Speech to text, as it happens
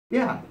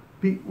Yeah,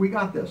 Pete, we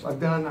got this.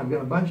 I've done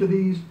a bunch of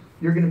these.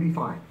 You're going to be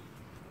fine.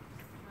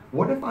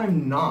 What if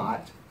I'm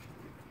not?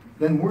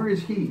 Then where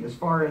is he as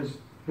far as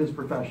his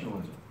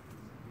professionalism?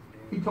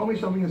 He told me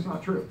something that's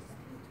not true.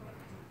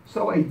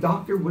 So a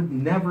doctor would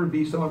never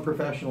be so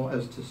unprofessional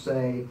as to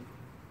say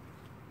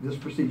this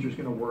procedure is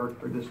going to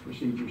work or this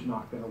procedure is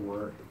not going to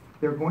work.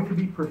 They're going to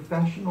be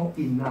professional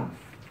enough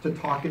to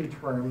talk in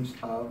terms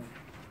of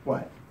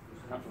what?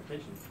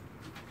 Consultations.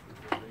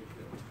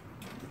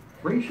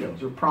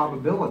 Ratios or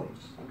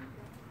probabilities.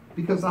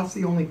 Because that's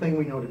the only thing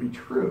we know to be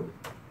true,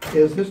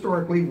 is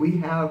historically we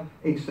have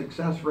a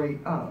success rate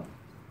of.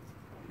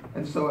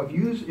 And so if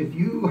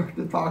you are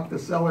to talk to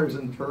sellers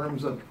in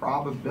terms of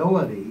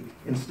probability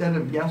instead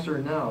of yes or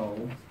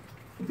no,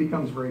 it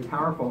becomes very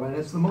powerful, and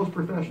it's the most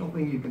professional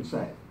thing you can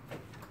say.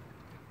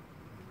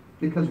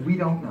 Because we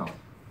don't know.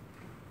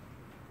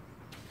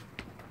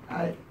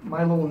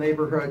 My little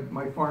neighborhood,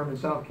 my farm in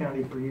South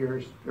County for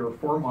years, there were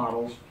 4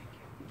 models.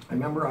 I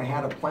remember I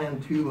had a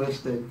Plan 2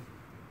 listed,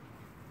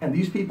 and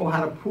these people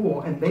had a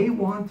pool, and they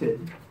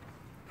wanted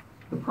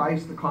the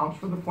price, the comps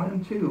for the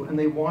Plan 2, and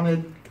they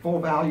wanted full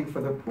value for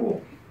their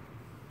pool.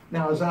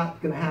 Now, is that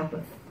going to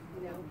happen?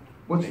 No.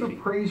 What's the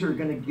appraiser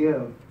going to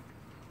give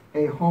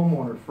a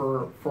homeowner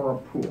for a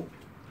pool?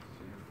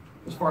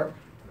 As far,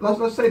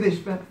 let's say they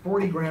spent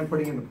 40 grand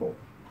putting in the pool.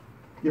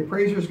 The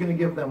appraiser is going to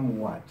give them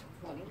what?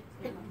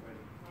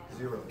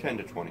 10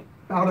 to 20.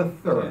 About a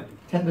third,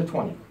 10 to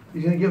 20.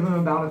 He's going to give them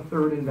about a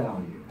third in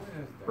value,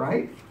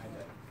 right?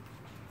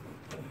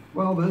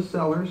 Well, this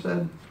seller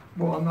said,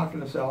 well, I'm not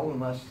going to sell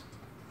unless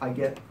I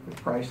get the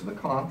price of the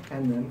comp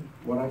and then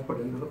what I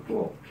put into the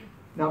pool.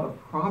 Now, the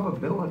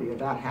probability of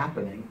that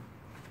happening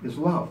is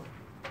low.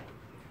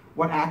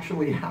 What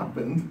actually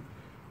happened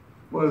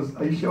was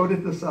I showed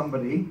it to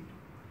somebody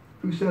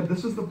who said,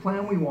 this is the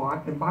plan we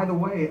want, and by the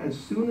way, as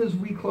soon as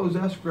we close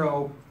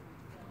escrow,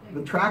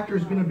 the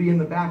tractor's going to be in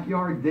the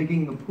backyard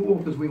digging the pool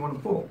because we want a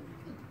pool.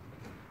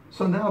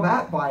 So now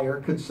that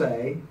buyer could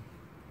say,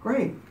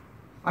 great,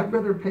 I'd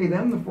rather pay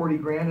them the 40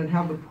 grand and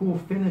have the pool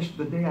finished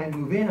the day I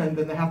move in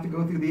than to have to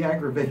go through the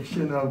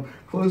aggravation of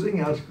closing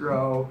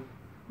escrow,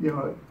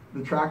 the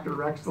tractor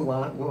wrecks the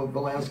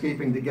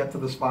landscaping to get to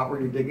the spot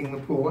where you're digging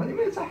the pool. I mean,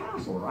 it's a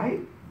hassle,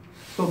 right?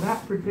 So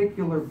that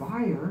particular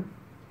buyer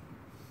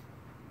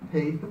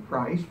paid the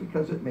price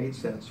because it made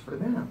sense for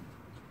them.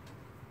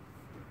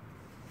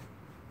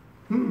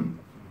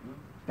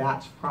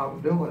 That's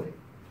probability.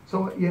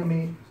 So, yeah, I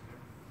mean,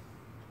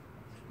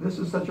 this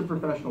is such a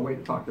professional way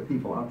to talk to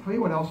people. I'll tell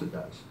you what else it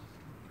does.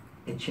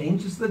 It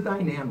changes the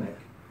dynamic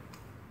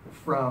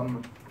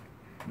from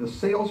the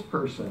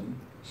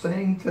salesperson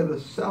saying to the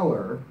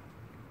seller,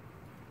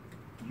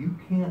 you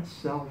can't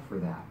sell for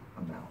that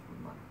amount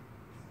of money.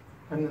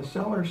 And the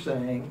seller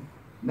saying,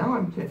 now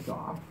I'm ticked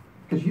off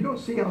because you don't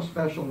see how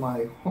special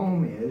my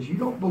home is. You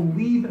don't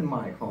believe in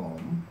my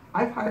home.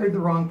 I've hired the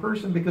wrong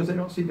person because they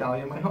don't see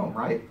value in my home,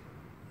 right?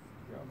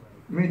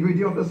 I mean, do we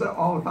deal with this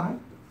all the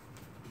time?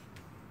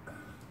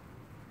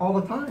 All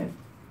the time.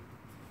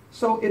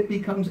 So it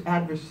becomes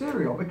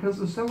adversarial because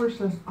the seller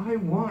says, I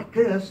want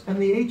this, and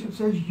the agent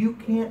says, you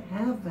can't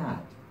have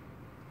that.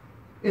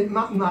 In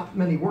not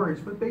many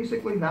words, but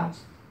basically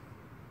that's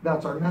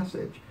our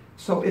message.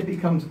 So it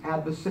becomes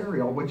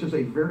adversarial, which is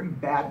a very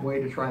bad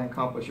way to try and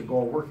accomplish a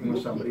goal working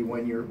with somebody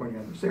when you're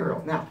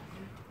adversarial. Now,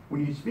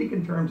 when you speak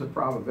in terms of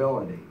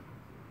probability,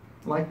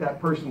 like that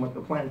person with the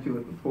Plan 2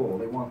 at the pool,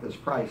 they want this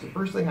price. The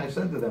first thing I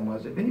said to them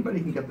was, if anybody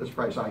can get this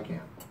price, I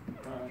can.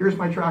 Here's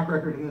my track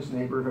record in this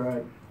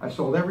neighborhood. I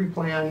sold every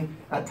plan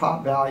at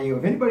top value.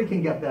 If anybody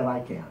can get that,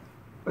 I can.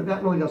 But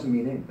that really doesn't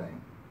mean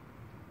anything.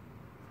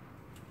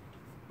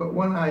 But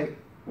when I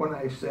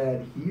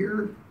said,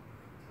 here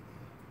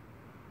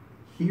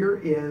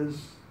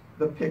is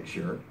the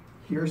picture,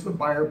 here's the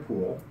buyer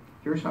pool,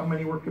 here's how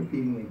many we're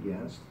competing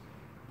against,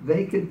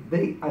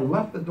 I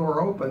left the door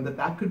open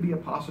that could be a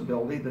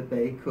possibility that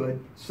they could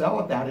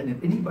sell at that, and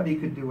if anybody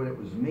could do it, it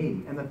was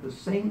me. And at the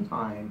same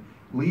time,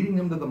 leading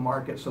them to the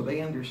market so they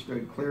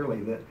understood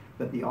clearly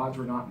that the odds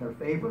were not in their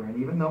favor. And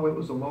even though it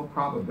was a low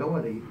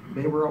probability,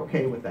 they were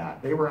okay with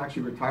that. They were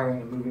actually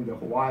retiring and moving to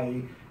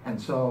Hawaii. And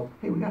so,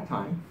 hey, we got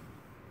time.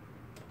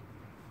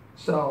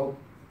 So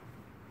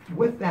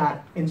with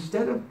that,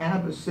 instead of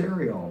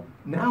adversarial,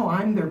 now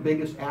I'm their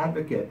biggest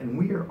advocate, and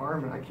we are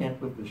armed, and I can't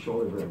lift the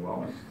shoulder very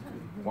well. That's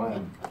why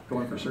I'm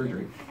going for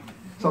surgery.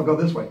 So I'll go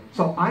this way.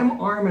 So I'm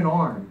arm in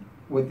arm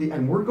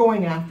and we're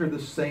going after the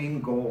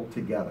same goal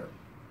together.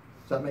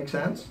 Does that make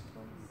sense?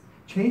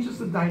 Changes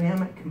the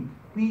dynamic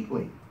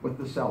completely with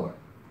the seller.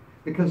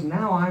 Because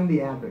now I'm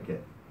the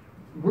advocate.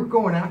 We're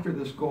going after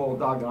this goal,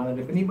 doggone it.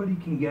 If anybody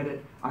can get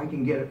it, I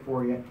can get it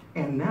for you.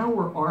 And now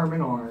we're arm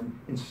in arm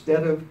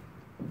instead of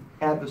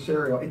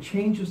adversarial. It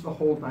changes the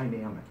whole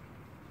dynamic.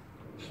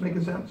 Just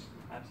making sense?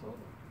 Absolutely.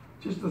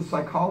 Just the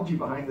psychology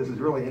behind this is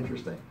really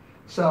interesting.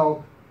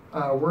 So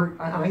I'm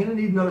going to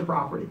need another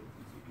property.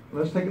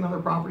 Let's take another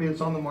property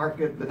that's on the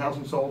market that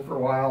hasn't sold for a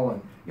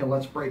while, and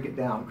let's break it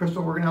down.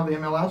 Crystal, we're going to have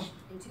the MLS?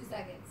 In 2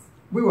 seconds.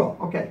 We will.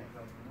 Okay.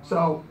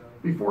 So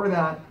before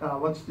that,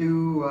 let's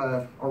do,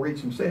 I'll read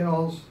some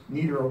sales,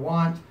 need or a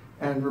want.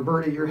 And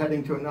Roberta, you're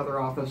heading to another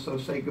office, so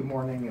say good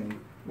morning and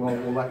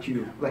we'll let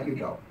you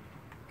go.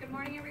 Good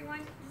morning, everyone.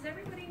 Does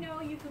everybody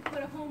know you could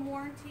put a home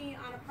warranty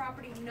on a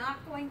property not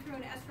going through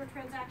an escrow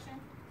transaction?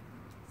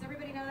 Does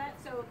everybody know that?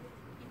 So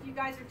if you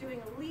guys are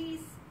doing a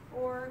lease,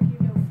 or if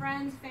you know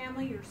friends,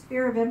 family, your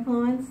sphere of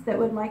influence that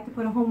would like to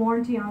put a home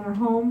warranty on their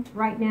home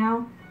right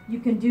now, you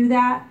can do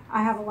that.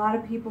 I have a lot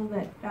of people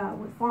that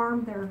would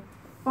farm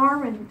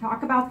and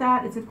talk about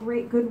that. It's a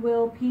great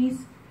goodwill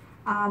piece.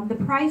 The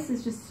price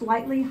is just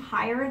slightly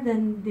higher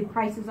than the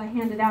prices I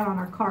handed out on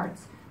our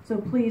cards. So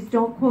please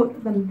don't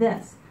quote them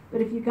this. But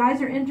if you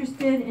guys are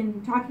interested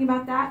in talking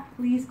about that,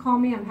 please call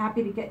me. I'm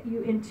happy to get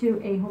you into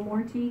a home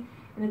warranty.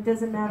 And it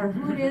doesn't matter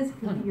who it is. It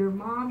could be your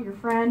mom, your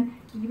friend,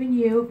 even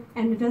you.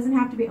 And it doesn't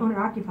have to be owner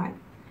occupied.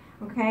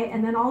 Okay?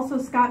 And then also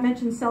Scott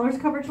mentioned seller's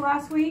coverage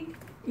last week.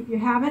 If you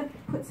haven't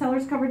put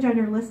seller's coverage on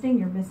your listing,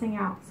 you're missing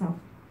out. So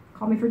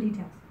call me for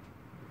details.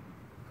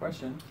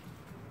 Question.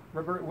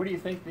 Robert, what do you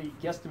think the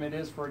guesstimate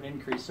is for an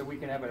increase so we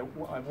can have a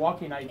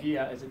walking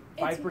idea? Is it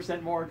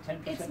 5% more, 10% more?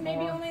 It's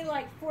maybe only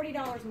like $40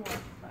 more.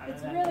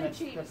 It's really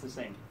cheap. That's the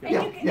same.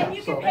 And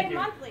you can pay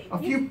monthly. A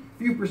few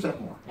percent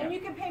more. And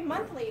you can pay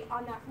monthly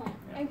on that plan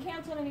and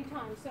cancel at any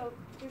time. So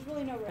there's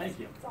really no risk. Thank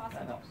you. It's awesome.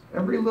 That helps.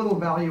 Every little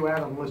value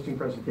add on the listing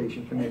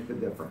presentation can make the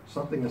difference.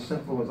 Something as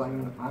simple as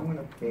I'm going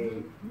to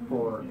pay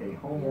for a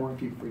home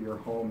warranty for your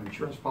home,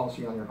 insurance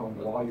policy on your home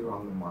while you're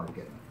on the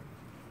market.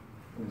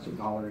 And it's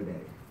 $1 a day.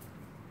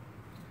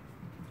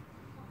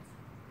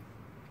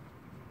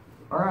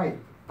 All right.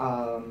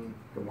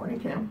 Good morning,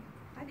 Cam.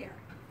 Hi there.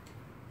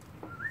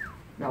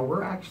 Now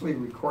we're actually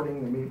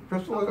recording the meeting.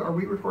 Crystal, are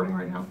we recording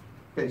right now?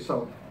 Okay,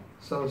 so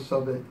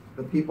that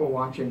the people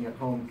watching at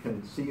home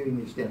can see you and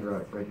you stand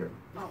right here.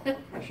 Oh.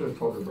 I should have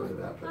told Roberta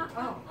that. But.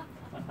 Oh.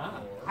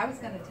 I was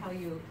going to tell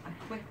you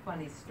a quick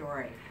funny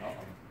story.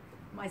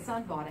 My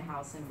son bought a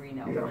house in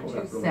Reno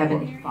for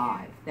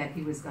 $275 that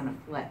he was going to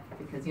flip,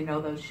 because you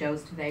know those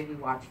shows today we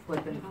watch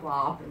Flip and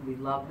Flop and we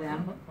love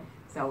them.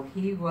 So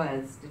he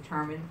was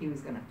determined he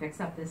was going to fix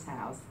up this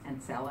house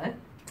and sell it.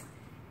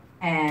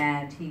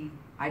 And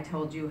I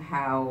told you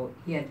how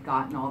he had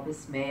gotten all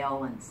this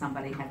mail and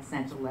somebody had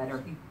sent a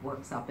letter. He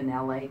works up in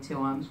LA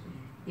to him.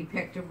 He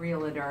picked a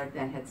realtor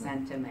that had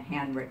sent him a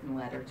handwritten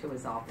letter to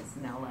his office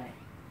in LA.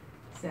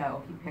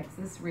 So he picks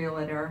this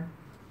realtor,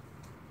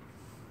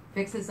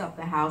 fixes up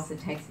the house.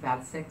 It takes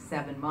about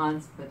 6-7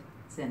 months,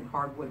 puts in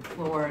hardwood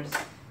floors.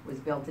 Was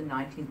built in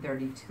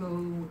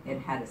 1932.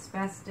 It had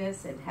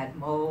asbestos, it had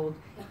mold.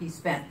 He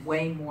spent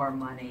way more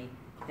money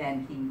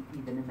than he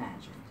even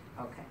imagined.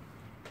 Okay,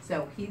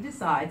 so he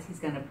decides he's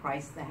going to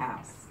price the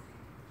house.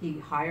 He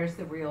hires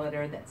the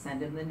realtor that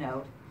sent him the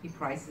note. He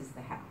prices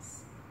the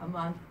house. A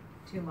month,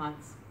 2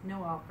 months,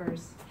 no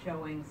offers,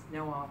 showings,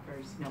 no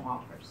offers, no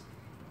offers.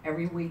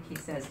 Every week he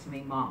says to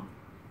me, Mom,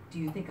 do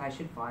you think I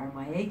should fire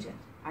my agent?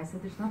 I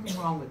said, there's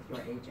nothing wrong with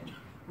your agent.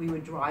 We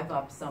would drive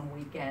up some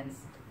weekends,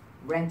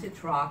 rent a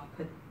truck,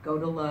 go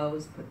to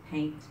Lowe's, put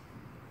paint,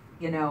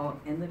 in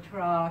the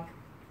truck,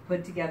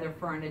 put together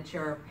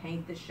furniture,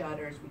 paint the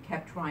shutters. We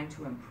kept trying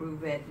to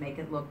improve it, make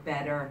it look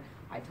better.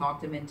 I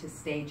talked him into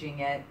staging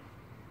it.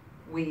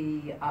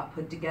 He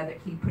put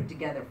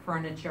together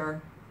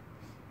furniture.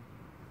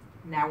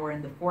 Now we're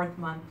in the 4th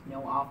month,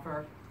 no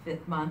offer.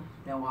 5th month,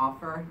 no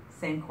offer.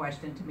 Same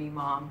question to me,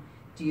 Mom.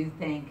 Do you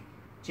think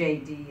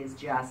JD is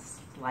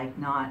just like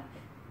not,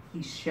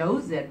 he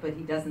shows it, but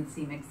he doesn't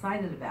seem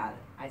excited about it?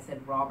 I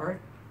said,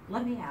 Robert,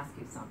 let me ask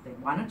you something.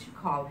 Why don't you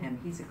call him?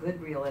 He's a good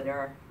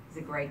realtor.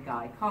 He's a great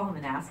guy. Call him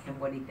and ask him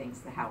what he thinks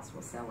the house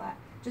will sell at.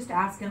 Just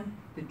ask him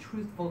the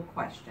truthful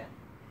question.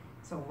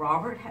 So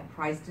Robert had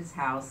priced his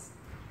house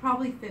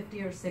probably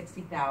 $50,000 or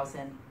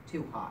 $60,000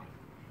 too high.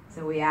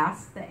 So we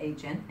asked the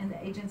agent, and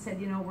the agent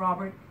said,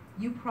 Robert,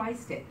 you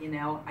priced it.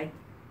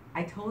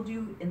 I told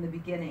you in the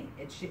beginning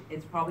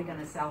it's probably going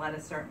to sell at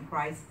a certain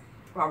price.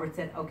 Robert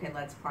said, okay,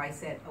 let's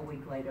price it. A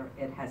week later,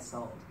 it has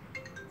sold.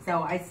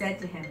 So I said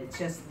to him, it's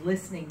just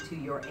listening to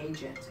your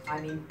agent.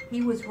 I mean,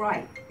 he was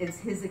right. It's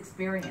his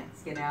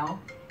experience,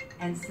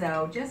 And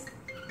so just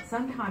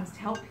sometimes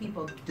tell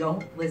people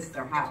don't list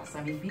their house.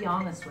 I mean, be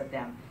honest with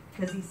them.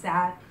 Because he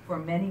sat for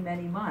many,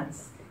 many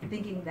months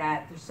thinking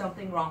that there's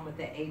something wrong with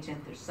the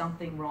agent, there's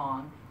something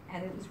wrong.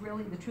 And it was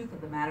really, the truth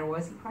of the matter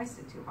was he priced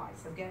it too high.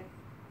 So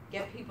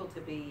get people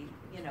to be,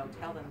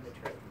 tell them the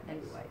truth.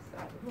 Anyway, so.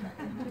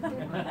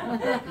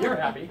 You're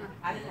happy.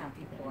 I'm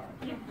happy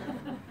for him.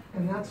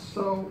 And that's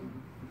so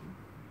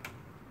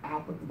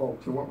applicable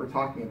to what we're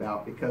talking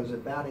about, because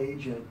if that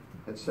agent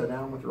had sat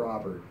down with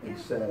Robert and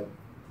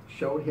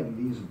showed him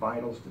these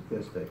vital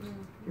statistics,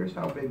 here's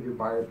how big your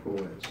buyer pool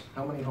is,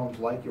 how many homes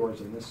like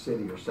yours in this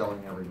city are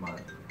selling every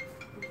month,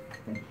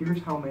 and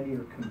here's how many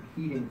are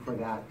competing for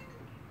that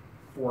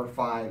 4,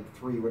 5,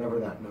 3, whatever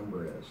that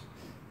number is.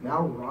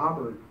 Now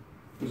Robert,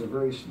 who's a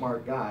very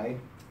smart guy,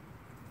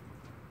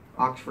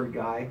 Oxford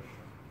guy,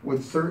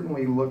 would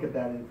certainly look at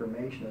that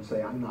information and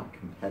say, I'm not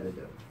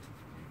competitive.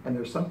 And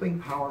there's something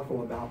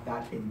powerful about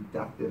that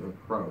inductive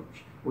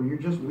approach, where you're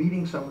just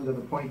leading someone to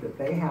the point that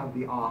they have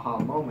the aha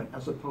moment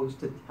as opposed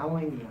to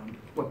telling them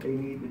what they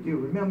need to do.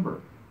 Remember,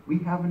 we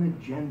have an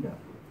agenda.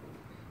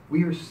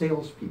 We are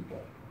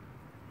salespeople.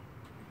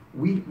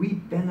 We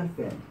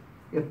benefit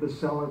if the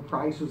seller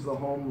prices the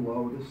home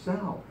low to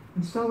sell.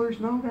 And sellers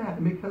know that.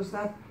 And because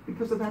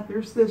of that,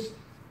 there's this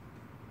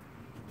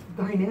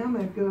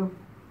dynamic of,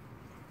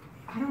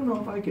 I don't know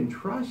if I can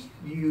trust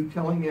you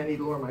telling me I need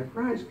to lower my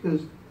price,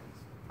 because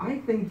I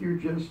think you're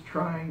just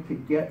trying to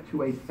get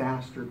to a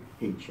faster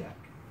paycheck,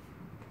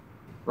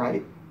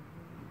 right?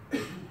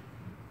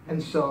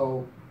 And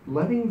so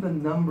letting the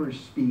numbers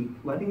speak,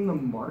 letting the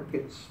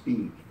market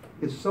speak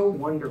is so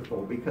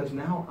wonderful, because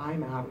now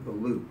I'm out of the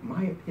loop.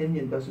 My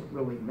opinion doesn't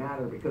really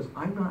matter because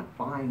I'm not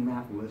buying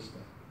that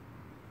listing.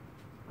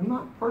 I'm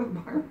not part of the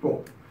buyer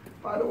pool.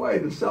 By the way,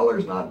 the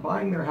seller's not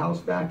buying their house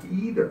back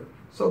either.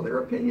 So their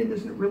opinion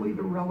isn't really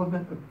the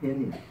relevant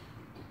opinion.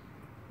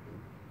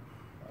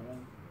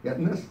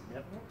 Getting this?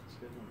 Yep.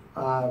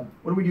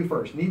 What do we do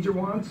first? Needs or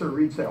wants, or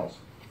read sales?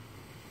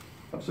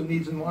 Have some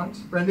needs and wants?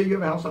 Brenda, you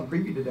have a house on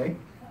preview today.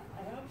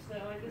 I hope so.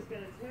 I just got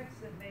a text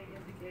that may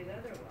indicate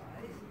otherwise,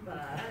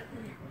 but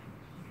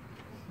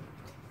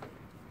a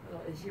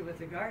little issue with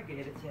the guard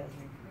gate at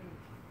Jasmine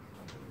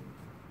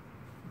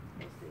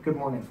Creek. Good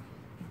morning.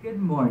 Good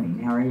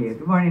morning. How are you?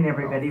 Good morning,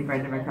 everybody.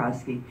 Brenda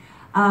McCroskey.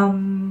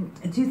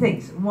 Two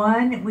things.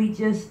 One, we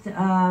just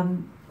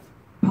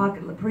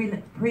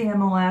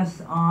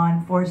pre-MLS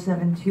on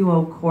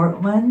 4720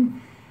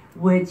 Cortland,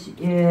 which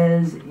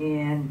is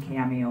in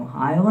Cameo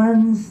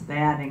Highlands,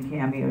 that and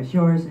Cameo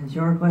Shores and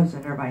Shore Cliffs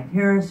and Irvine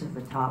Terrace are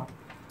the top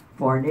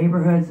 4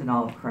 neighborhoods in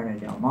all of Corona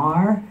Del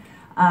Mar.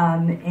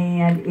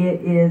 And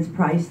it is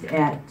priced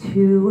at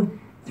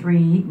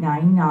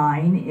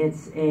 $2,399.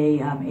 It's a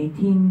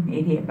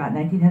about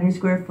 1,900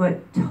 square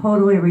foot,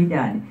 totally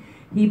redone.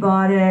 He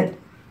bought it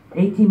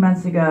 18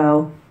 months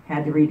ago,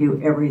 had to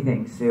redo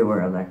everything,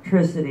 sewer,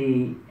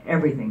 electricity,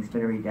 everything's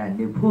been redone.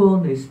 New pool,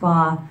 new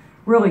spa,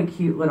 really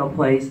cute little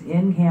place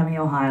in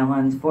Cameo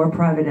Highlands, 4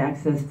 private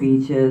access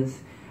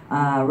beaches,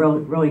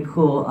 really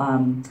cool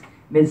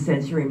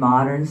mid-century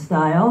modern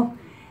style.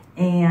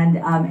 And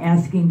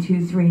asking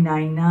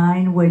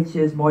 $2,399, which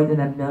is more than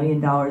 $1 million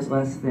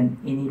less than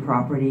any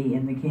property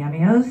in the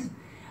Cameos.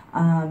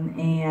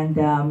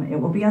 It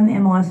will be on the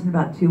MLS in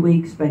about 2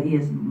 weeks, but he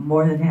is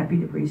more than happy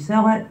to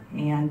pre-sell it.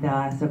 And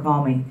so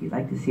call me if you'd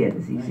like to see it.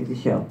 It's easy to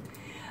show.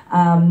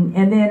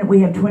 And then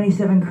we have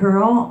 27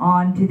 Curl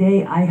on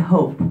today, I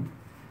hope.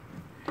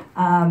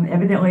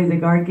 Evidently, the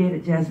guard gate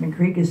at Jasmine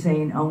Creek is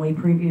saying only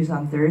previews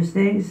on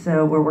Thursdays,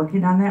 so we're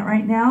working on that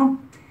right now.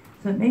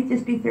 So it may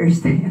just be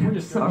Thursday. We're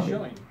just doing a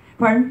showing.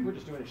 Pardon? We're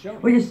just doing a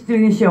showing. We're just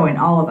doing a showing,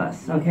 all of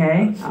us,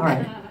 okay? All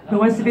right. Who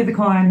wants to be the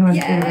client? Who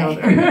wants to be the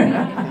builder?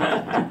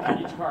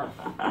 Each car.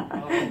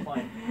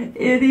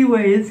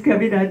 Anyway, it's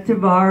coming out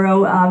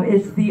tomorrow.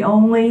 It's the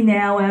only,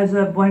 now as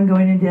of one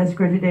going into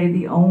escrow today,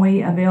 the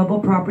only available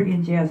property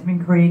in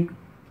Jasmine Creek.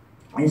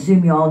 I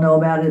assume you all know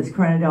about it. It's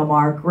Corona Del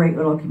Mar, great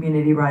little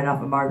community right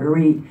off of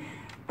Marguerite.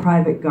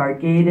 Private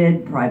guard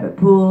gated, private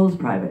pools,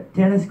 private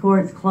tennis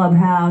courts,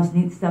 clubhouse,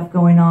 neat stuff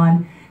going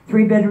on.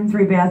 3-bedroom,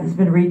 3-bath has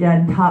been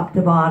redone top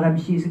to bottom.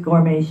 She's a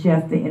gourmet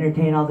chef. They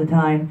entertain all the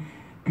time.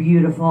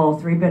 Beautiful.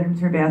 3-bedroom,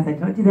 3-bath. I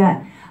told you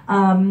that.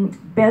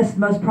 Best,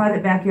 most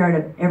private backyard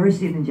I've ever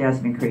seen in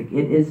Jasmine Creek.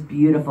 It is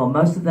beautiful.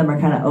 Most of them are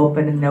kind of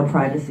open and no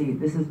privacy.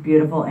 This is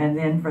beautiful. And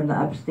then from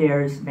the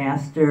upstairs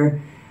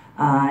master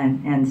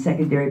and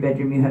secondary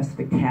bedroom, you have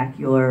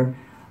spectacular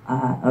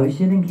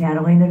ocean and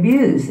Catalina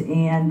views.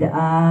 And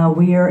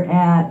we are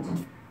at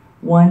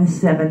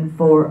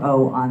 1740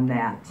 on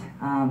that.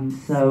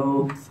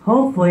 So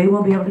hopefully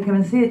we'll be able to come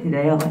and see it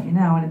today. I'll let you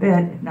know in a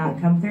bit. If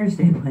not, come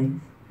Thursday, please.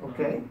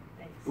 Okay.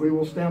 We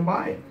will stand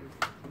by.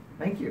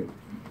 Thank you.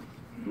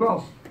 Who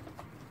else?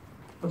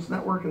 Let's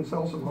network and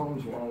sell some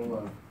homes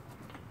while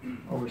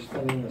we're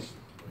spending this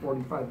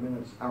 45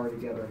 minutes, hour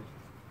together.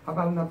 How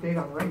about an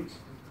update on rates?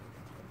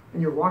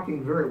 And you're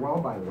walking very well,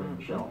 by the way,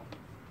 Michelle.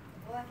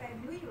 Well, if I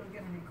knew you were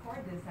going to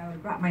record this, I would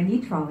have brought my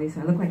knee trolley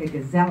so I look like a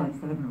gazelle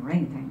instead of an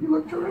orangutan. You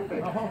look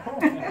terrific.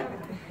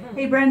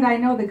 Hey, Brenda, I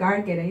know the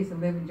guard gate. I used to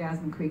live in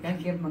Jasmine Creek. I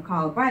can give them a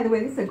call. By the way,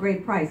 this is a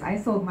great price. I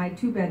sold my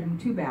 2-bedroom,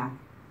 2-bath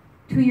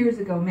 2 years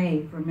ago,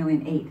 May, for $1.8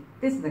 million.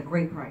 This is a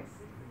great price.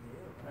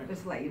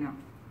 Just to let you know.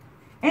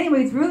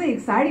 Anyway, it's really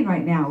exciting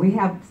right now. We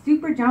have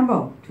super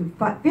jumbo to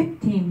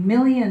 $15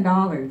 million.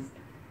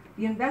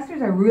 The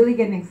investors are really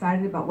getting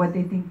excited about what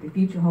they think the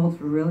future holds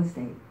for real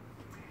estate.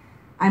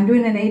 I'm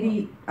doing an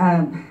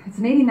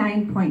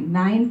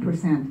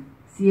 89.9%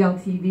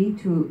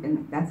 CLTV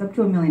and that's up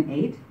to $1.8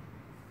 million,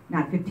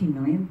 not $15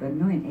 million, but $1.8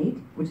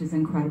 million, which is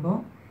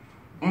incredible.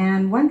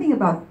 And one thing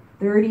about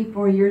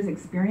 34 years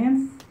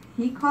experience,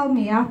 he called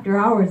me after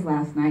hours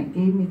last night,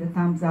 gave me the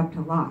thumbs up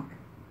to lock.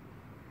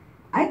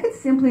 I could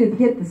simply have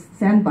hit the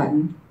send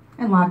button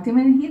and locked him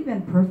in, and he'd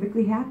been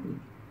perfectly happy.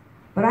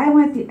 But I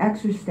went the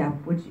extra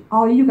step, which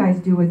all you guys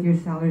do with your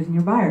sellers and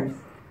your buyers.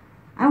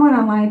 I went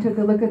online and took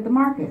a look at the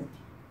market.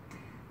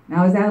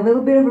 Now, is that a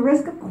little bit of a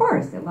risk? Of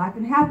course. A lot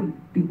can happen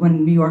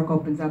when New York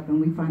opens up and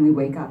we finally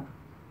wake up.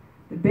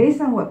 But based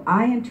on what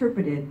I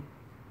interpreted,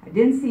 I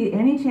didn't see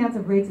any chance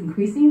of rates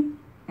increasing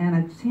and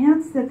a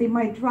chance that they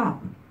might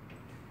drop.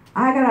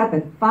 I got up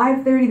at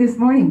 5:30 this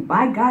morning.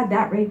 By God,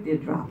 that rate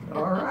did drop.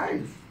 All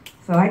right.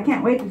 So I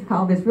can't wait to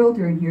call this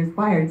realtor in here's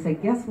buyer and say,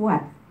 guess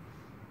what?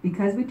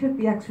 Because we took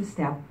the extra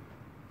step,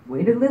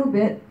 waited a little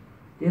bit,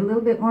 did a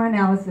little bit more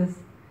analysis,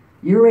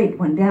 your rate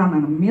went down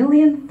on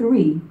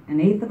 $1,003,000, an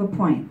eighth of a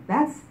point.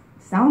 That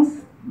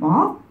sounds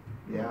small,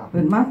 Yeah.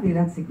 but monthly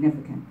that's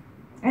significant.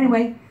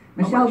 Anyway,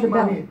 Michelle How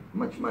DeBella.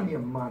 much money a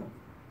month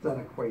does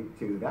that equate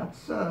to?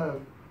 That's a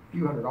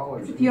few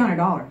 $100s. It's a few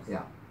 $100s.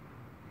 Yeah.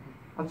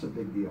 That's a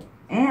big deal.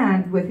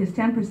 And with his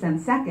 10%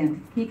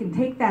 second, he can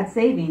take that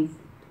savings,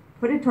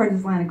 put it towards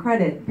his line of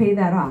credit, pay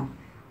that off.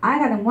 I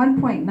got a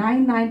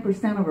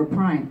 1.99% over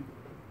prime.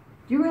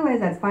 Do you realize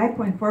that's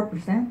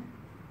 5.4%?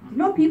 You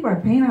know people are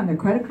paying on their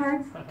credit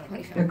cards,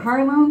 their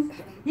car loans?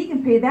 He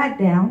can pay that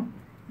down,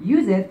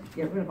 use it,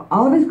 get rid of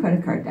all of his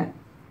credit card debt.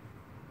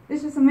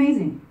 It's just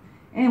amazing.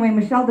 Anyway,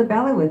 Michelle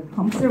DeBella with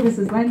Home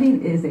Services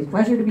Lending, it is a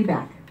pleasure to be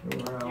back.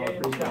 Well,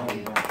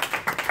 appreciate that.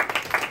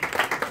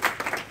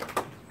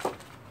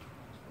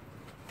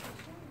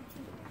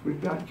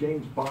 We've got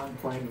James Bond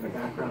playing in the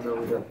background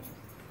over here.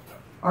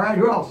 All right,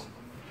 who else?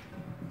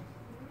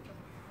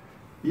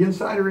 The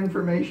insider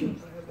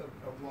information.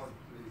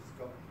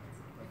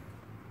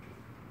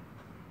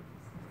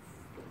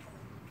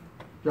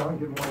 John,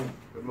 good morning.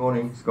 Good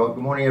morning, Scott.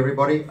 Good morning,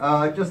 everybody.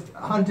 Just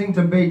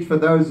Huntington Beach, for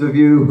those of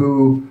you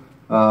who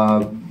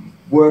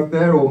work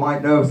there or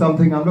might know of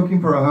something, I'm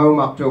looking for a home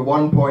up to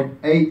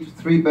 1.8.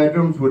 3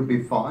 bedrooms would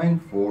be fine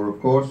for, of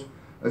course,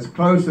 as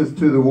close as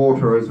to the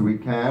water as we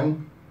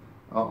can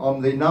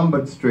on the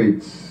numbered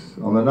streets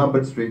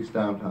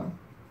downtown.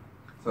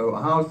 So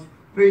a house,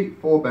 3,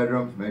 4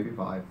 bedrooms, maybe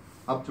 5,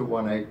 up to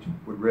 1.8,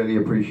 would really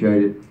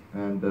appreciate it,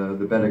 and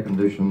the better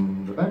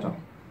condition, the better.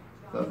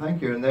 So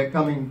thank you, and they're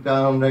coming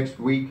down next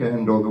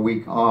weekend or the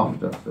week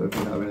after, so if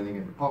you have anything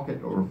in your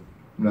pocket or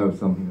know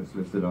something that's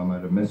listed I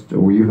might have missed,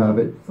 or you have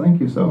it,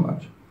 thank you so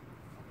much.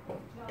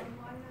 John, Lila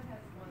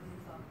has one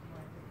that's off the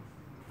market.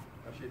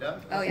 Oh, she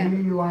does? Oh, yeah.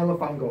 See Lila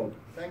Feingold.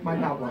 Thank Might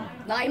you. have one.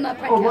 Lima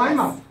Oh,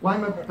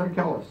 Lima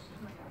Prenkelis.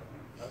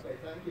 Okay,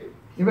 thank you.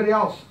 Anybody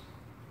else?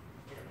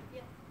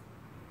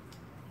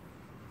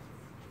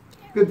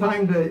 Good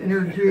time to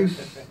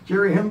introduce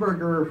Jerry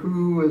Hemberger,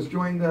 who has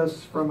joined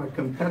us from a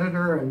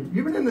competitor. And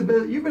you've been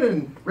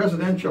in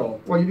residential.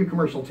 Well, you do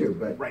commercial too,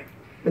 but right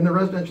in the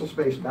residential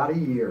space about a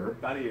year.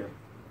 About a year.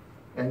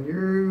 And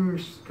you're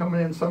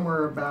coming in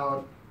somewhere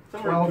about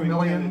Somewhere 12 between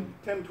million.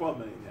 10, 12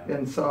 million. Yeah.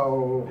 And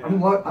so Yeah.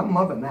 I'm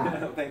loving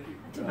that. Thank you.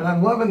 And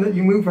I'm loving that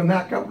you moved from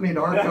that company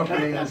to our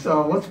company. And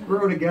so let's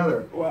grow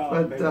together. Well,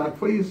 but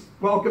please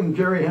welcome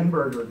Jerry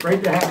Hemberger.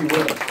 Great to have you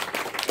with us.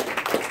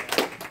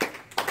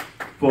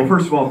 Well,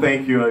 first of all,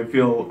 thank you. I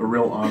feel a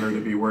real honor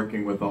to be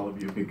working with all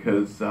of you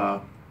because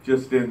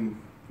just in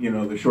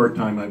the short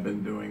time I've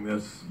been doing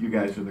this, you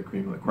guys are the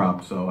cream of the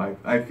crop. So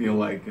I feel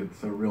like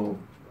it's a real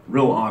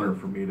honor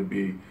for me to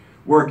be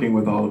working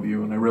with all of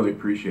you, and I really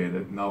appreciate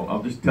it. And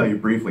I'll just tell you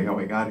briefly how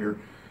I got here.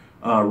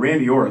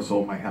 Randy Orr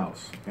sold my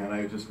house, and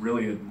I just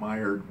really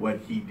admired what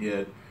he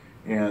did.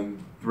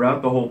 And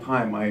throughout the whole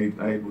time,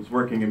 I was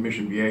working in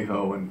Mission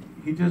Viejo, and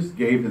he just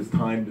gave his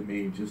time to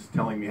me, just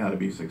telling me how to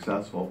be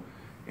successful.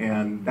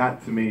 And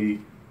that, to me,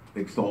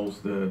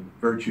 extols the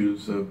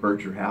virtues of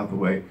Berkshire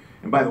Hathaway.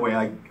 And by the way,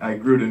 I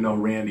grew to know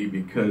Randy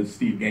because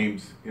Steve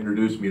Games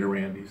introduced me to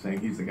Randy, saying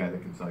he's the guy that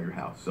can sell your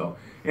house. So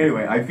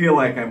anyway, I feel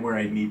like I'm where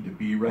I need to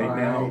be right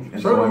now, and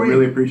so I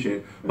really appreciate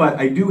it. But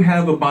I do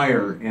have a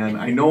buyer, and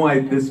I know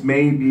this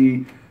may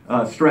be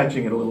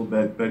stretching it a little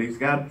bit, but he's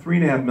got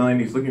 $3.5 million.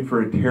 He's looking for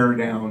a tear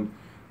down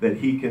that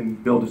he can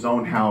build his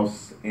own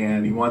house,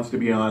 and he wants to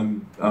be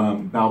on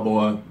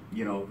Balboa,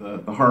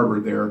 the harbor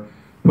there.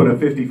 Put a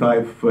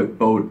 55-foot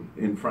boat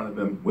in front of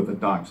him with a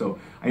dock. So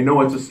I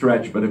know it's a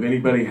stretch, but if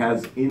anybody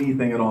has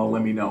anything at all,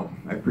 let me know.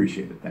 I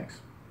appreciate it.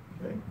 Thanks.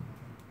 Okay.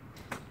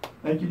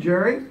 Thank you,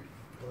 Jerry.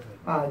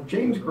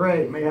 James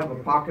Gray may have a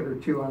pocket or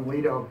two on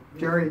Lido.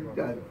 Jerry,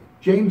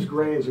 James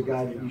Gray is a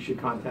guy that you should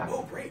contact.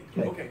 Oh, great.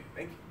 Okay,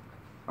 thank you.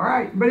 All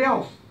right, anybody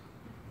else?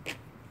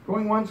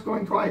 Going once,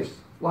 going twice.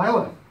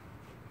 Lila,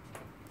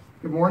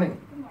 good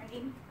morning. Good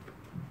morning.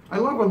 I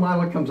love when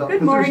Lila comes up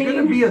Good because there's morning.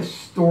 going to be a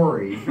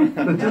story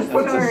that just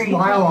puts a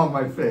smile on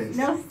my face.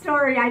 No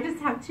story. I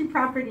just have 2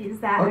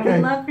 properties that I Okay.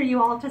 would love for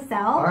you all to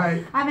sell. All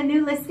right. I have a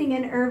new listing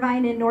in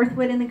Irvine and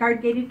Northwood in the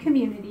guard gated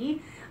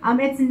community.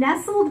 It's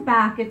nestled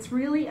back. It's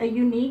really a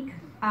unique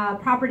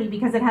property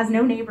because it has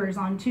no neighbors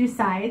on 2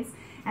 sides.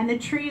 And the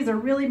trees are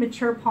really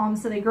mature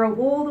palms, so they grow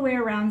all the way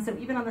around. So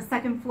even on the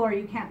 2nd floor,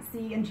 you can't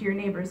see into your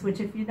neighbors, which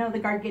if you know the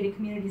guard gated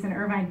communities in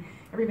Irvine,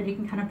 everybody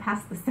can kind of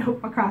pass the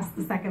soap across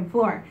the 2nd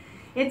floor.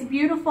 It's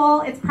beautiful.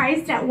 It's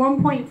priced at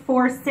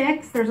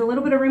 $1.46. There's a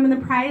little bit of room in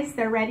the price.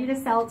 They're ready to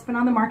sell. It's been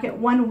on the market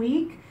 1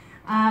 week.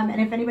 And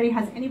if anybody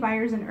has any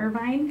buyers in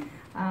Irvine,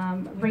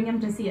 bring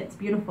them to see it. It's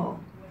beautiful.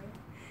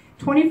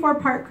 24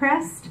 Park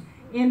Crest.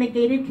 in the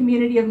gated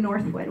community of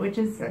Northwood, which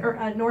is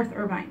North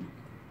Irvine.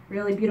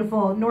 Really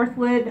beautiful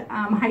Northwood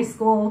High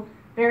School,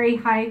 very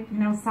high,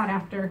 sought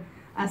after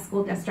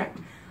school district.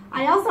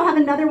 I also have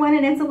another one,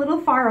 and it's a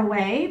little far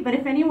away, but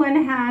if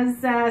anyone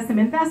has some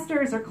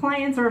investors or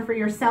clients or for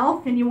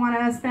yourself and you want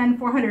to spend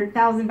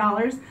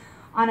 $400,000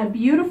 on a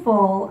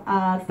beautiful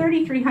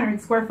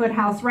 3,300 square foot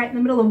house right in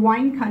the middle of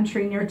wine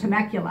country near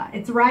Temecula.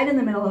 It's right in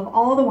the middle of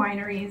all the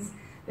wineries.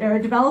 They're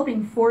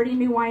developing 40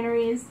 new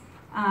wineries,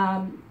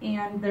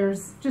 and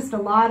there's just a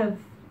lot of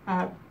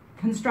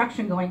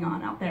construction going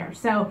on out there.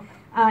 So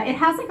it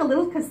has like a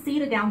little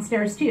casita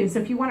downstairs too. So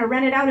if you want to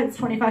rent it out, it's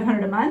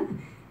 $2,500 a month.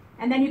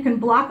 And then you can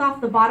block off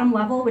the bottom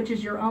level, which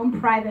is your own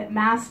private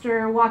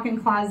master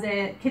walk-in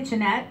closet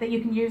kitchenette that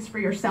you can use for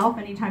yourself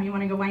anytime you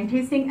want to go wine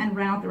tasting, and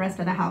rent out the rest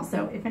of the house.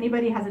 So if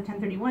anybody has a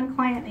 1031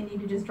 client, they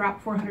need to just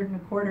drop $400 and a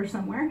quarter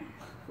somewhere,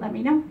 let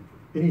me know.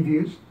 Any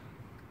views?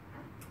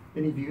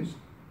 Any views?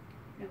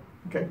 No.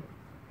 Okay.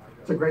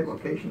 It's a great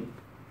location.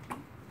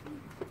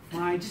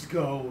 Fine, just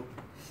go.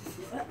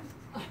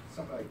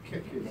 Somebody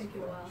kick his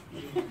crotch.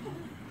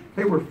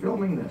 Hey, we're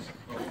filming this.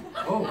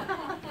 Oh.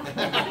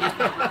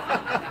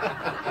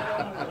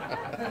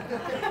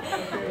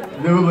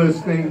 New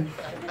listing.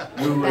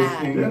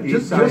 Yeah,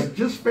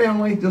 just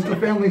family, just a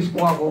family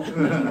squabble.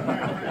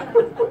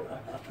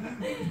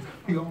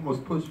 He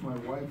almost pushed my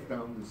wife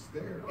down the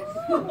stairs.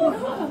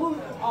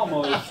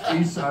 Almost.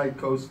 Eastside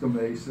Costa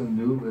Mesa,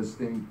 new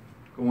listing,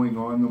 going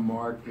on the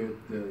market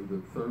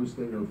the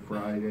Thursday or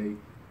Friday.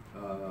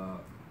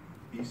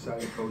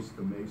 Eastside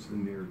Costa Mesa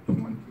near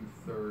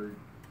 23rd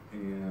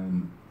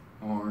and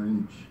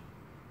Orange.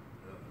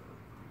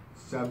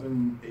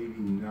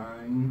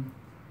 789,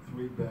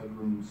 3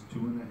 bedrooms,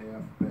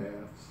 2.5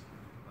 baths,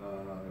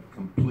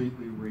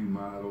 completely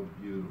remodeled,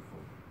 beautiful.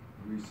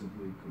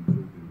 Recently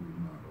completely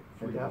remodeled.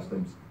 3 Fantastic.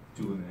 bedrooms,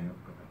 2.5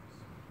 baths.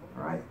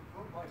 All right.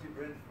 What might you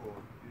rent for?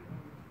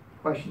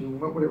 Question,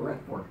 what would it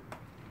rent for?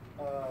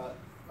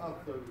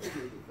 About 32 to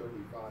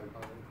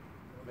 3,500,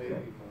 maybe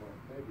Okay. more,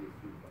 maybe a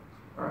few bucks.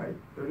 All right,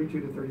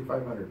 32 to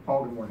 3,500.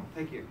 Paul, good morning.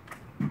 Thank you.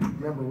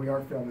 Remember, we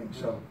are filming,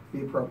 so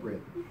be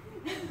appropriate.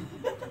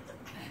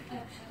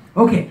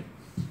 Okay.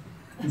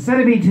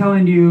 Instead of me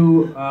telling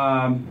you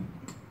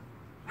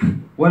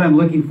what I'm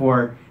looking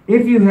for,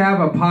 if you have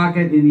a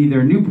pocket in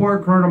either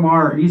Newport, Corona del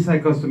Mar, or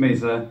Eastside Costa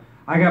Mesa,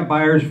 I got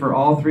buyers for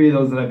all 3 of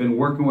those that I've been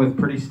working with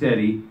pretty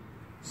steady.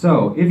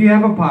 So if you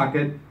have a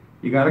pocket,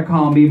 you got to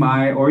call me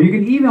or you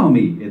can email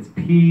me. It's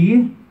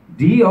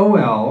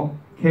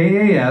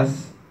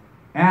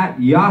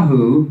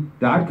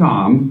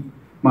pdolkas@yahoo.com.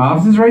 My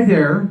office is right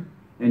there,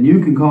 and you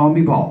can call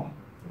me Paul.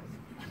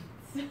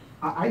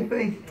 I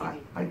think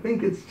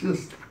it's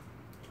just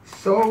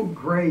so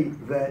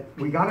great that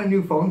we got a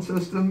new phone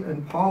system,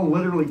 and Paul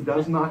literally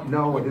does not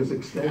know what his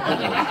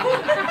extension is.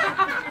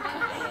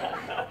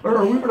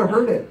 Or we would have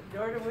heard it.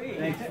 Nor do we.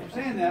 Thanks for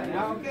saying that.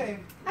 Now, okay.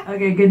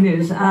 Okay, good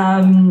news.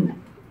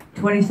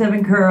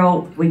 27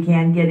 Curl, we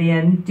can get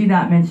in. Do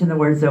not mention the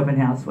words open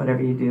house,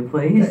 whatever you do,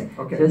 please.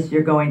 Okay. Just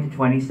you're going to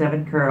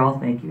 27 Curl.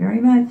 Thank you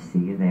very much. See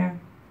you there.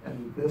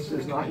 And this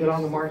is not yet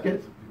on the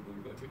market.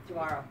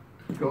 Tomorrow.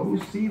 Go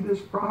see this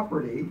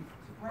property.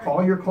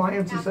 Call your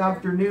clients this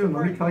afternoon.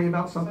 Let me tell you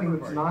about something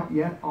that's not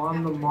yet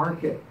on the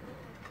market.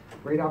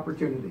 Great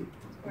opportunity.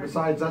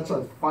 Besides, that's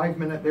a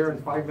 5-minute there and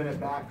 5-minute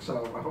back,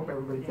 so I hope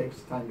everybody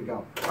takes the time to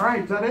go. All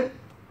right, is that it?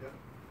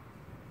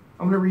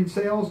 I'm going to read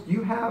sales. Do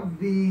you have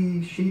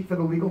the sheet for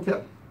the legal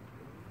tip?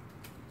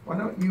 Why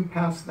don't you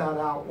pass that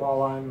out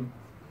while I'm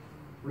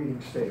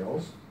reading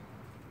sales?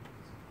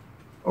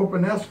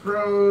 Open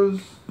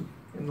escrows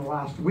in the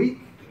last week.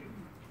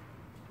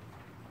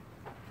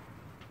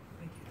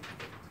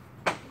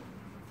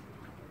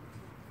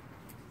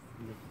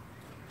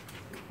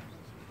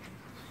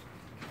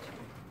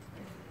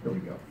 Here we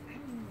go.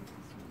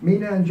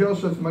 Mina and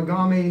Joseph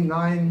Magami,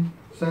 9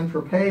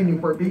 Central Pay,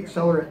 Newport Beach,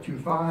 seller at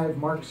 2.5.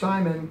 Mark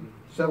Simon,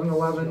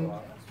 711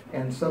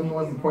 and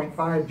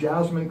 711.5.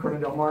 Jasmine,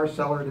 Corona del Mar,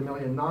 seller at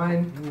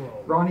 $1,000,009.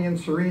 Ronnie and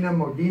Serena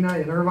Modena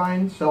in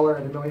Irvine, seller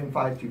at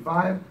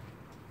 $1,525,000.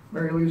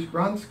 Mary Lou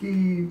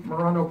Skronsky,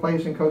 Morano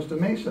Place in Costa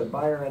Mesa,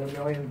 buyer at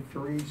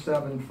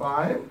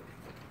 $1,375,000.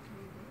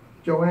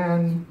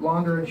 Joanne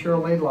Launder and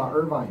Cheryl Laidlaw,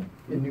 Irvine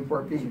in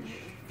Newport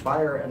Beach,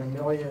 buyer at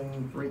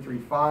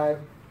 $1,335,000.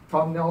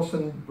 Tom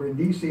Nelson,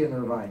 Brindisi in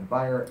Irvine,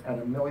 buyer at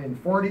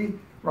 $1,040,000.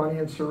 Ronnie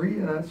and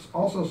Serena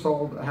also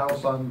sold a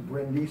house on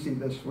Brindisi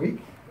this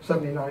week,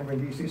 79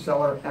 Brindisi,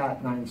 seller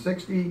at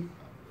 $960,000.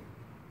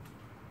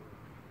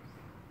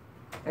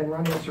 And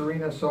Ronnie and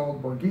Serena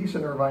sold Borghese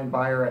in Irvine,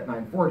 buyer at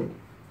 $940,000.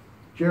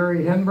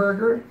 Jerry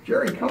Henberger,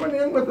 Jerry coming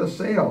in with a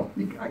sale.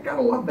 I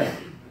gotta love that.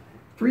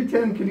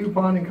 310 Canoe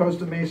Pond in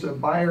Costa Mesa,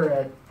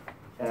 buyer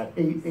at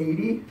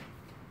 $880,000.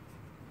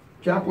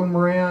 Jacqueline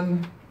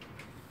Moran,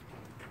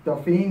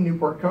 Delphine,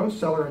 Newport Coast,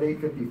 seller at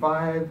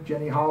 $855,000.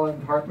 Jenny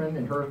Holland Hartman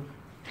in her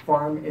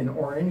farm in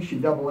Orange, she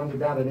double-ended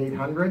that at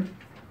 $800,000.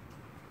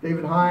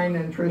 David Hine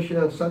and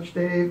Tricia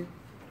Suchdave,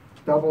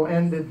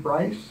 double-ended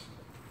Bryce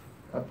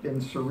up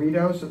in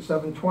Cerritos at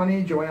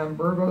 $720,000. Joanne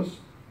Burgos,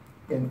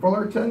 in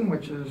Fullerton,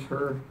 which is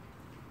her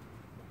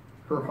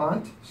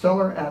haunt.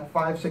 Seller at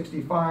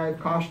 565.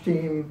 Kosh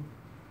Team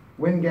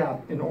Wind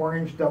Gap in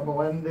Orange,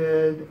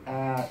 double-ended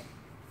at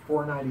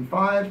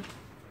 495.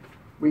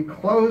 We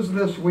close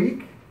this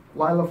week.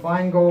 Lila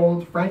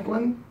Feingold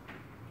Franklin,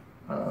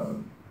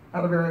 out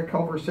of area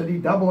Culver City,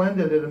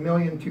 double-ended at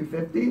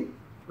 $1,250,000.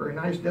 Very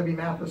nice. Debbie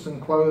Matheson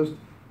closed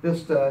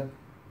Vista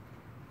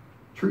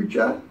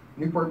Trucha,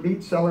 Newport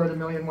Beach, seller at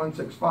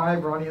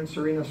 $1,165,000. Ronnie and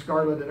Serena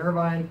Scarlett in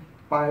Irvine,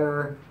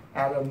 buyer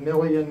at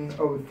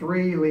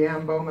 $1,003,000.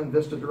 Leanne Bowman,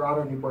 Vista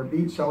Dorado, Newport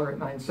Beach, seller at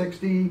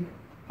 $960,000.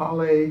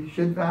 Hale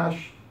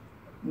Shidvash,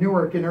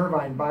 Newark in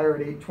Irvine, buyer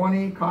at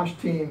 $820,000. Kosh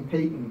Team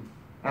Peyton,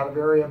 out of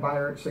area,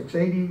 buyer at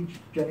 $680,000.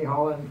 Jenny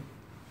Holland,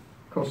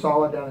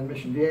 Cosala down in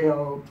Mission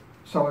Viejo,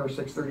 seller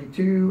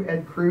 $632,000.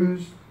 Ed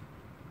Cruz,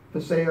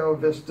 Paseo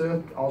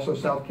Vista, also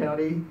South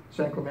County,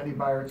 San Clemente,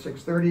 buyer at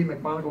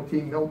 $630,000. McMonagle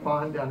Team Mill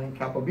Pond down in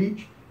Capitol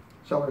Beach,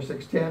 seller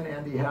 $610,000.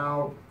 Andy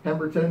Howe,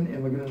 Pemberton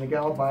in Laguna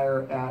Niguel,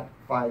 buyer at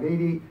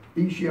 $580,000.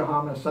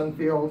 Ishiyahama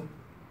Sunfield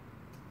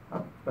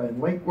up in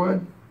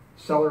Lakewood,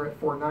 seller at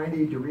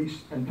 $490,000.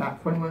 Derice and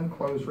Pat Quinlan,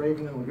 closed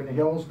Raven in Laguna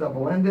Hills,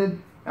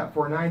 double-ended at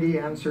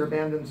 $490,000. And Sir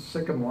Abandoned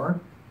Sycamore,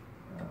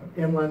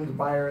 inland,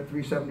 buyer at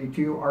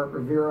 $372,000.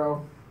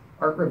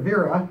 Art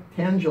Rivera,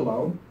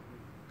 Tangelo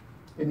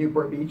in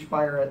Newport Beach,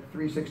 buyer at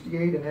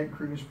 $368,000. And Ed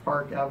Cruz,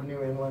 Park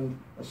Avenue inland,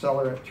 a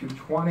seller at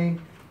 $220,000.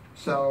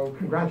 So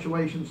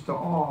congratulations to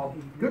all.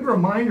 Good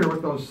reminder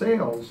with those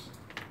sales,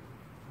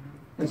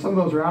 and some of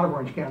those are out of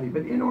Orange County,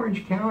 but in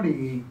Orange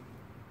County,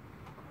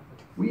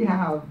 we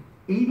have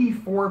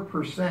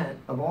 84%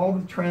 of all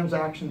the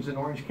transactions in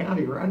Orange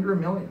County are under $1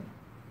 million.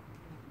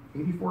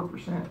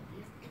 84%.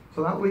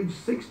 So that leaves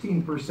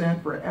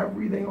 16% for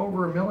everything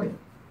over $1 million.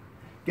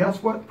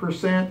 Guess what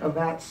percent of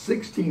that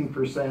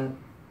 16%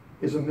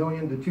 is $1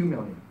 million to $2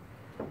 million?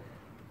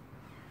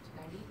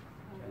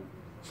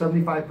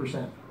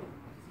 75%.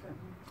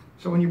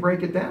 So when you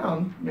break it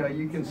down,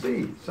 you can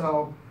see.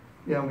 So,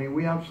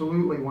 we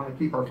absolutely want to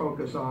keep our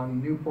focus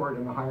on Newport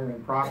and the higher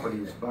end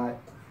properties, but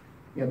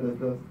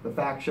the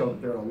facts show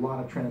that there are a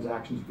lot of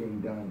transactions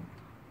being done,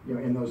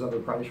 in those other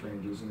price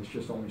ranges, and it's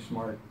just only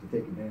smart to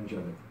take advantage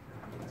of it.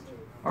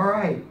 All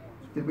right,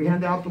 did we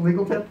hand out the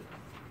legal tip?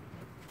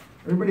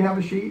 Everybody have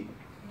a sheet?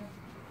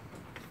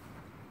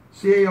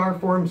 CAR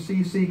Form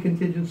CC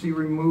contingency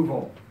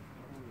removal.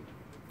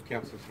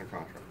 Cancellation of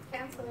contract.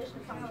 Cancellation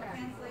of contract.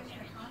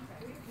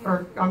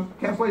 Or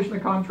cancellation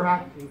of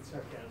contract.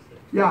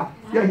 Yeah.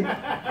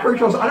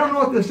 Kirchhoff's, I don't know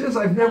what this is.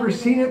 I've never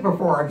seen it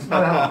before. I'm just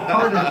gonna have a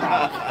heart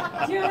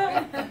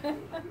attack.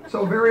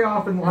 So very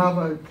often we'll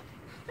have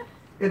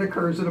it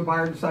occurs that a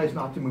buyer decides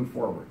not to move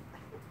forward.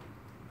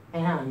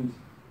 And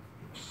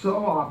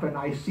so often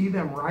I see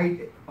them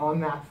write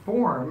on that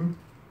form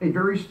a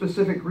very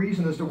specific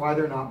reason as to why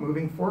they're not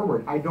moving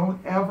forward. I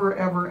don't ever,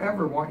 ever,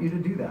 ever want you to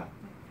do that.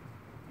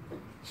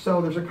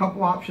 So there's a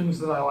couple options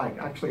that I like.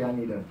 Actually, I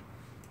need a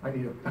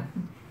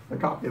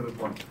copy of the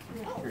form.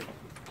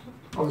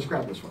 I'll just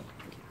grab this one.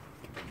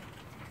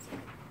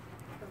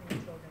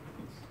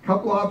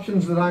 Couple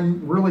options that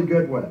I'm really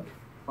good with.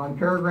 On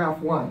paragraph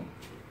 1,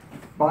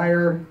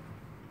 buyer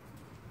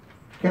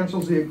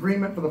cancels the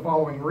agreement for the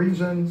following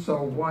reason.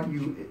 So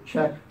you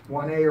check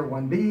 1A or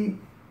 1B,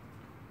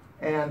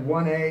 and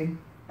 1A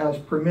as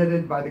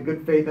permitted by the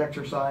good faith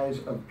exercise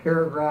of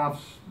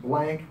paragraphs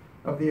blank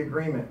of the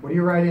agreement. What do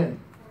you write in?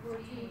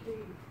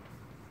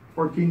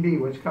 14B,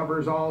 which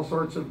covers all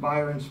sorts of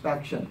buyer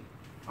inspection.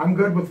 I'm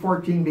good with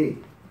 14B.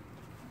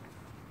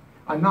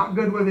 I'm not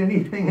good with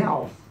anything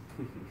else.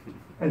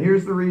 And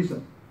here's the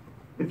reason.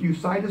 If you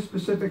cite a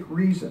specific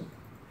reason,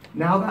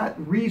 now that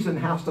reason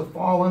has to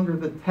fall under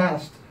the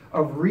test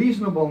of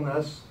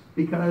reasonableness,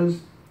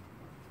 because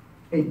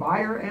a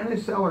buyer and a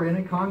seller in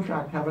a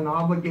contract have an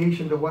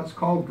obligation to what's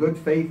called good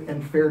faith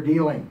and fair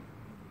dealing.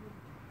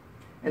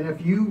 And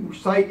if you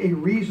cite a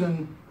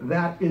reason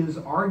that is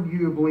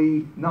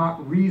arguably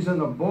not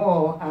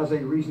reasonable as a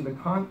reason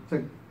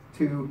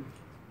to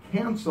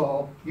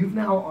cancel, you've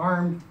now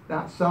armed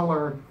that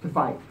seller to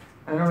fight.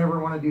 And I don't ever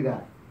want to do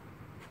that.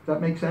 Does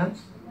that make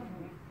sense?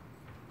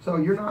 So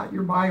your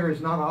buyer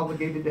is not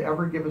obligated to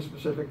ever give a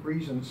specific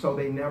reason, so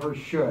they never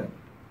should.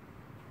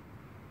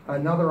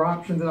 Another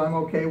option that I'm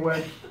okay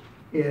with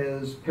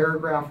is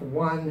paragraph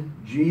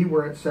 1G,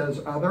 where it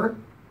says other.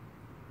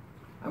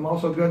 I'm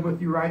also good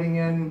with you writing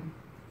in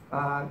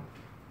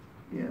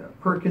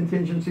per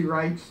contingency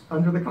rights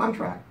under the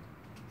contract.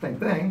 Same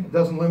thing. It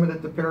doesn't limit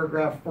it to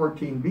paragraph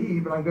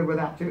 14B, but I'm good with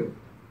that too.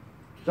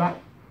 Is that?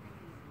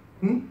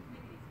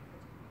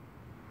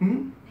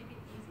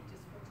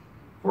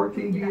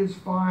 14B is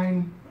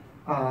fine.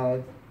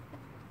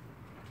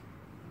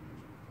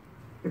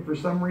 If for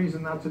some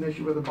reason that's an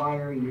issue with a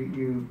buyer,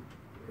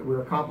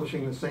 we're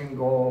accomplishing the same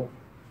goal,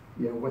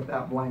 with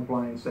that blank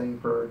line saying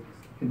per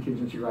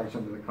contingency rights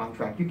under the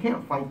contract. You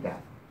can't fight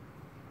that.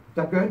 Is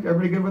that good?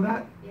 Everybody good with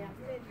that? Yeah.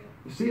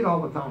 You see it all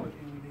the time.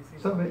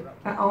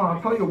 I'll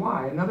tell you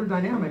why. Another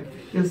dynamic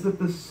is that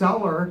the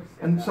seller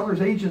and the seller's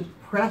agent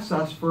press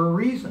us for a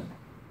reason.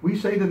 We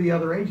say to the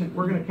other agent,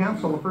 we're going to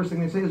cancel. The first thing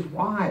they say is,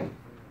 why?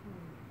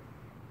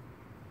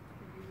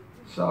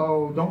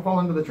 So don't fall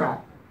into the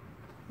trap.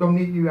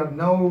 You have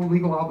no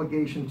legal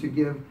obligation to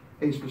give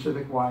a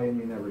specific why, and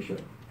you never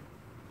should.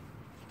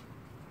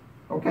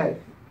 Okay,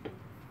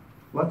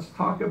 let's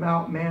talk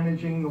about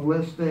managing the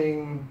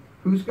listing.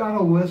 Who's got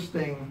a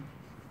listing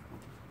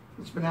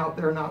that's been out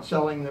there not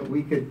selling that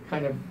we could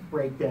kind of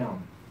break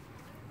down?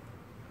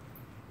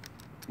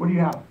 What do you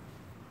have?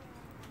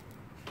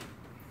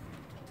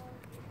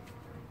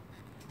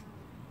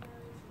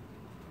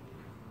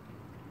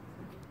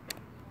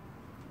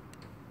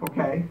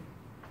 Okay,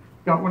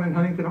 got one in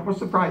Huntington. What's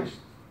the price?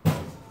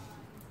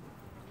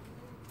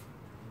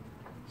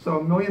 So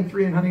 $1.3 million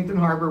in Huntington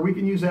Harbor. We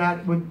can use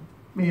that. With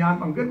me,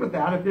 I'm good with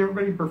that. If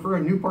everybody prefer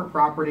a Newport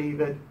property,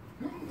 that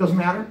doesn't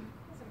matter.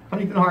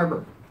 Huntington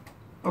Harbor.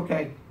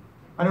 Okay.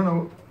 I don't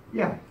know.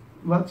 Yeah.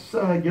 Let's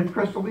give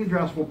Crystal the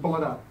address. We'll pull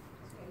it up.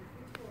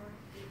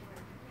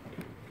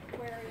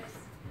 Where is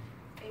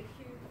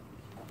AQ?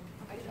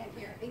 I can't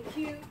hear.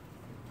 AQ.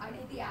 I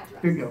need the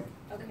address. Here you go.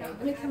 Okay.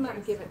 Let me come up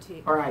and give it to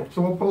you. All right.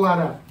 So we'll pull that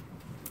up.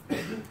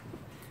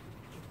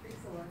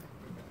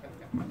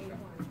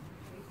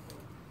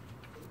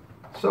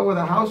 So with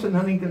a house in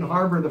Huntington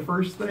Harbor, the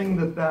first thing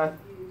that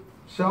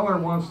seller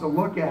wants to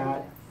look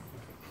at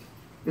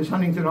is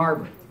Huntington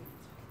Harbor.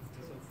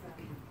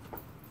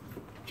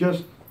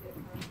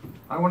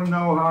 I want to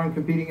know how I'm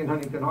competing in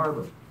Huntington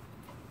Harbor.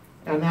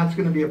 And that's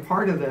going to be a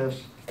part of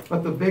this,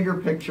 but the bigger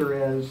picture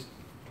is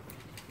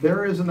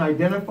there is an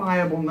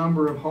identifiable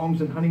number of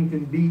homes in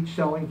Huntington Beach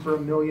selling for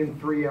 $1.3 million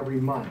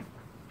every month.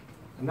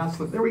 And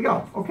there we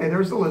go. Okay,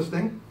 there's the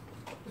listing.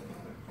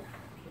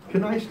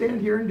 Can I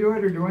stand here and do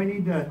it, or do I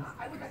need to?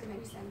 I would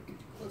recommend you stand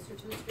closer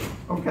to the street.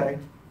 Okay.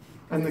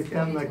 And the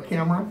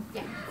camera?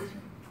 Yeah.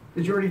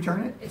 Did you already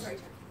turn it? It's already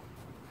turned.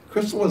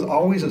 Crystal is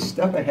always a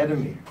step ahead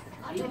of me.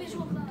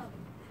 Audiovisual club.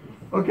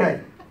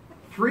 Okay.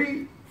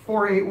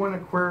 3481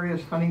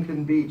 Aquarius,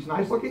 Huntington Beach.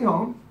 Nice looking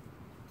home.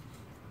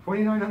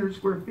 2,900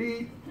 square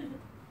feet.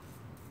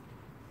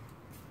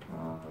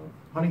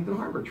 Huntington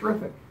Harbor,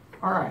 terrific.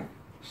 All right.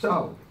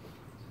 So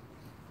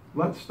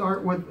let's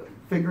start with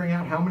figuring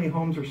out how many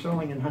homes are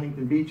selling in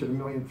Huntington Beach at $1.3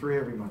 million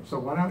every month. So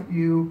why don't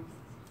you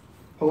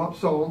pull up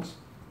solds?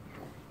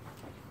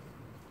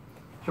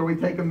 Shall we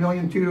take $1.2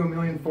 million to $1.4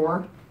 million?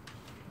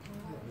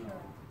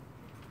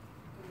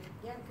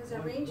 Yeah, because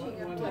they're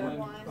ranging up to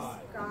one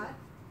Scott,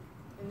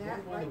 and that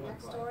right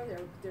next door,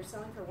 they're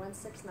selling for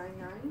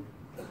 1,699.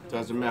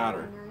 Doesn't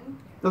matter.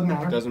 Doesn't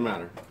matter. Doesn't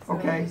matter.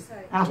 Okay.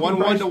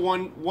 1.1 to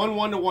 1.5.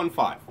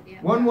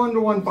 1.1 to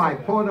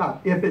 1.5. Pull it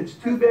up. If it's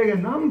too big a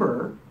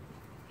number,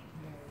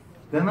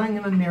 then I'm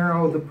going to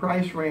narrow the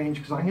price range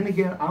because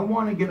I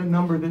want to get a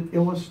number that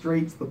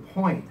illustrates the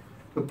point.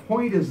 The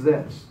point is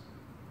this.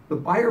 The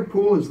buyer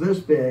pool is this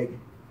big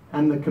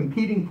and the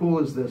competing pool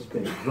is this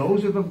big.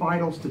 Those are the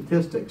vital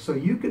statistics. So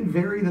you can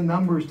vary the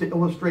numbers to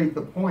illustrate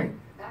the point.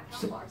 Back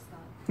how far,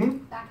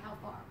 Scott? Back how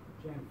far?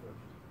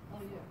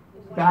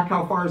 Back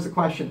how far is the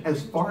question?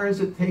 As far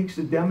as it takes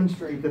to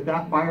demonstrate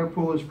that buyer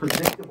pool is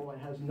predictable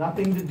and has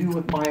nothing to do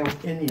with my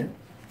opinion.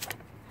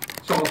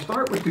 So I'll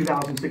start with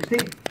 2016.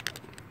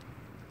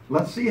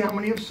 Let's see how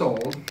many have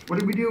sold. What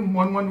did we do?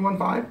 1.1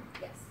 to 1.5?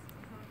 Yes.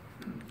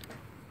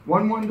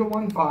 1.1 to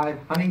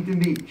 1.5, Huntington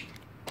Beach.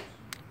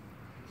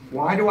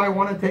 Why do I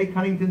want to take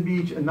Huntington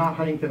Beach and not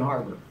Huntington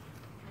Harbor?